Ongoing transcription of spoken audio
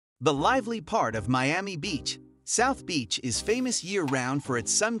The lively part of Miami Beach, South Beach is famous year-round for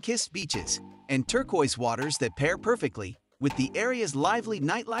its sun-kissed beaches and turquoise waters that pair perfectly with the area's lively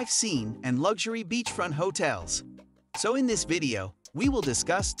nightlife scene and luxury beachfront hotels. So in this video, we will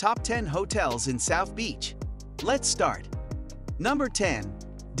discuss top 10 hotels in South Beach. Let's start. Number 10.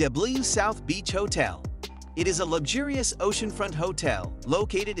 W South Beach Hotel. It is a luxurious oceanfront hotel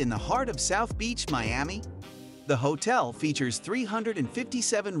located in the heart of South Beach, Miami. The hotel features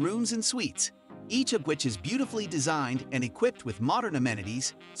 357 rooms and suites, each of which is beautifully designed and equipped with modern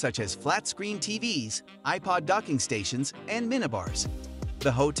amenities such as flat-screen TVs, iPod docking stations, and minibars.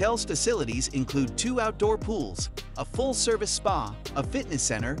 The hotel's facilities include 2 outdoor pools, a full-service spa, a fitness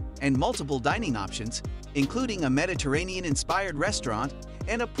center, and multiple dining options, including a Mediterranean-inspired restaurant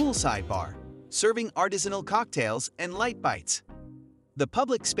and a poolside bar, serving artisanal cocktails and light bites. The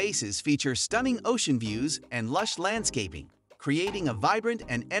public spaces feature stunning ocean views and lush landscaping, creating a vibrant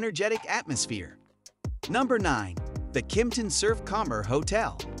and energetic atmosphere. Number 9. The Kimpton Surfcomber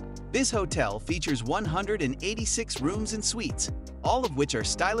Hotel. This hotel features 186 rooms and suites, all of which are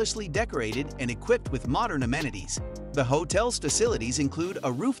stylishly decorated and equipped with modern amenities. The hotel's facilities include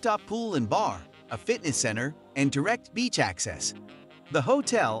a rooftop pool and bar, a fitness center, and direct beach access. The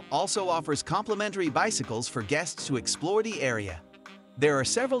hotel also offers complimentary bicycles for guests to explore the area. There are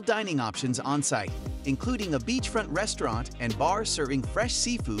several dining options on site, including a beachfront restaurant and bar serving fresh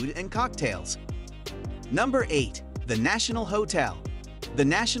seafood and cocktails. Number 8. The National Hotel. The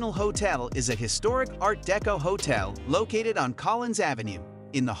National Hotel is a historic Art Deco hotel located on Collins Avenue,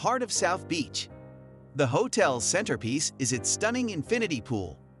 in the heart of South Beach. The hotel's centerpiece is its stunning infinity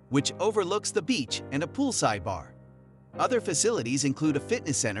pool, which overlooks the beach and a poolside bar. Other facilities include a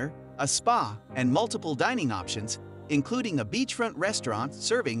fitness center, a spa, and multiple dining options, including a beachfront restaurant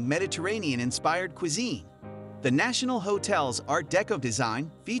serving Mediterranean-inspired cuisine. The National Hotel's Art Deco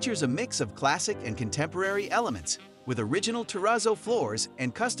design features a mix of classic and contemporary elements, with original terrazzo floors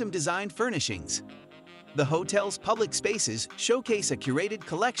and custom-designed furnishings. The hotel's public spaces showcase a curated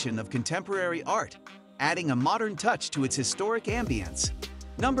collection of contemporary art, adding a modern touch to its historic ambience.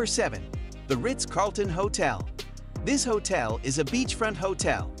 Number 7. The Ritz Carlton Hotel. This hotel is a beachfront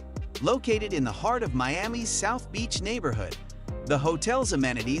hotel located in the heart of Miami's South Beach neighborhood. The hotel's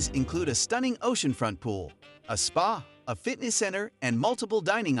amenities include a stunning oceanfront pool, a spa, a fitness center, and multiple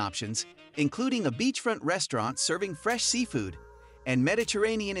dining options, including a beachfront restaurant serving fresh seafood and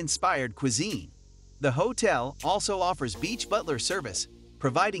Mediterranean-inspired cuisine. The hotel also offers beach butler service,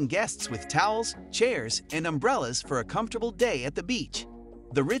 providing guests with towels, chairs, and umbrellas for a comfortable day at the beach.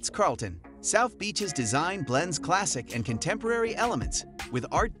 The Ritz-Carlton, South Beach's design blends classic and contemporary elements with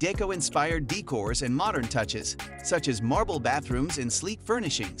Art Deco-inspired decors and modern touches, such as marble bathrooms and sleek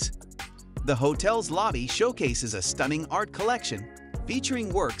furnishings. The hotel's lobby showcases a stunning art collection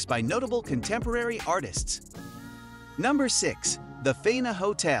featuring works by notable contemporary artists. Number 6. The Faena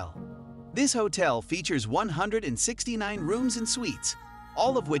Hotel. This hotel features 169 rooms and suites,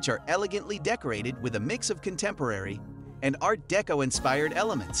 all of which are elegantly decorated with a mix of contemporary and Art Deco-inspired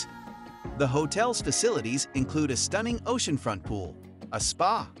elements. The hotel's facilities include a stunning oceanfront pool, a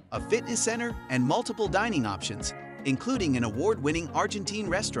spa, a fitness center, and multiple dining options, including an award-winning Argentine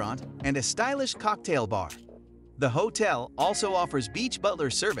restaurant and a stylish cocktail bar. The hotel also offers beach butler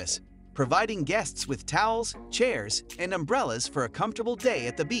service, providing guests with towels, chairs, and umbrellas for a comfortable day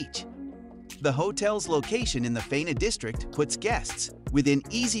at the beach. The hotel's location in the Faena district puts guests within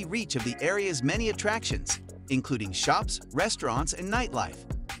easy reach of the area's many attractions, including shops, restaurants, and nightlife.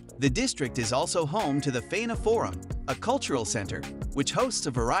 The district is also home to the Faena Forum, a cultural center which hosts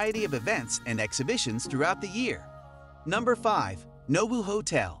a variety of events and exhibitions throughout the year. Number 5. Nobu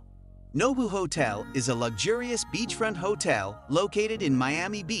Hotel. Nobu Hotel is a luxurious beachfront hotel located in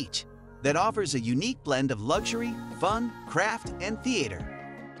Miami Beach that offers a unique blend of luxury, fun, craft, and theater.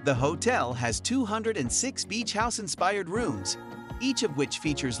 The hotel has 206 beach house-inspired rooms, each of which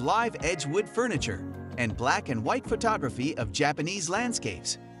features live edge wood furniture and black and white photography of Japanese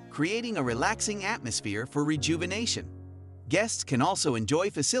landscapes, creating a relaxing atmosphere for rejuvenation. Guests can also enjoy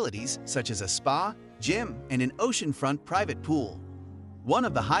facilities such as a spa, gym, and an oceanfront private pool. One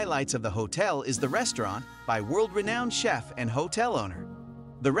of the highlights of the hotel is the restaurant by world-renowned chef and hotel owner.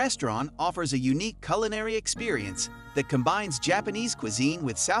 The restaurant offers a unique culinary experience that combines Japanese cuisine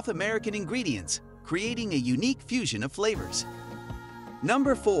with South American ingredients, creating a unique fusion of flavors.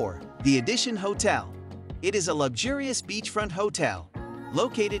 Number 4. The Edition Hotel. It is a luxurious beachfront hotel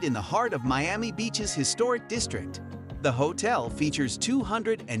located in the heart of Miami Beach's historic district. The hotel features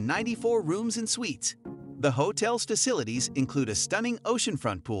 294 rooms and suites. The hotel's facilities include a stunning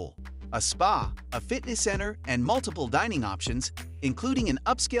oceanfront pool, a spa, a fitness center, and multiple dining options, including an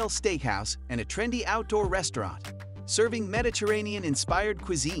upscale steakhouse and a trendy outdoor restaurant, serving Mediterranean-inspired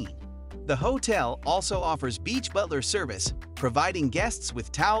cuisine. The hotel also offers beach butler service, providing guests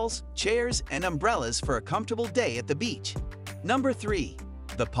with towels, chairs, and umbrellas for a comfortable day at the beach. Number 3.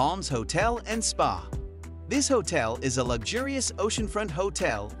 The Palms Hotel and Spa. This hotel is a luxurious oceanfront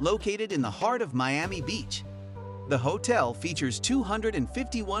hotel located in the heart of Miami Beach. The hotel features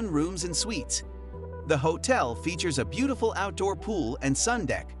 251 rooms and suites. The hotel features a beautiful outdoor pool and sun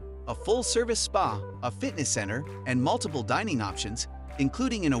deck, a full-service spa, a fitness center, and multiple dining options,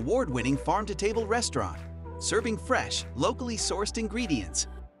 including an award-winning farm-to-table restaurant, serving fresh, locally sourced ingredients.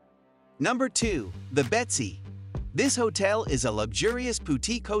 Number 2. The Betsy. This hotel is a luxurious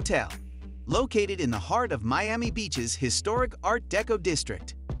boutique hotel, located in the heart of Miami Beach's historic Art Deco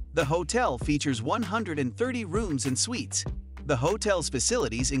district. The hotel features 130 rooms and suites. The hotel's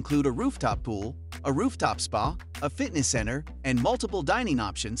facilities include a rooftop pool, a rooftop spa, a fitness center, and multiple dining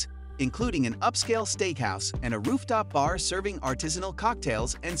options, including an upscale steakhouse and a rooftop bar serving artisanal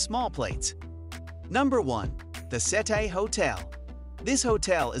cocktails and small plates. Number 1. The Setai Hotel. This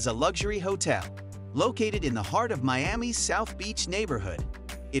hotel is a luxury hotel, located in the heart of Miami's South Beach neighborhood.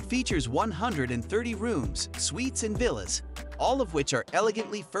 It features 130 rooms, suites, and villas, all of which are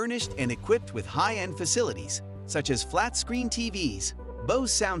elegantly furnished and equipped with high-end facilities, such as flat-screen TVs,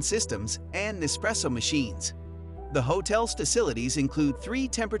 Bose sound systems, and Nespresso machines. The hotel's facilities include 3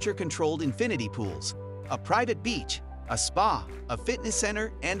 temperature-controlled infinity pools, a private beach, a spa, a fitness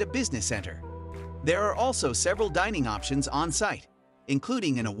center, and a business center. There are also several dining options on site,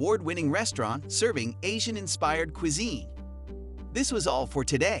 including an award-winning restaurant serving Asian-inspired cuisine. This was all for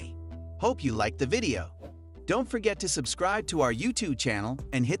today. Hope you liked the video. Don't forget to subscribe to our YouTube channel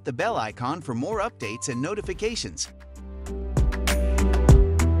and hit the bell icon for more updates and notifications.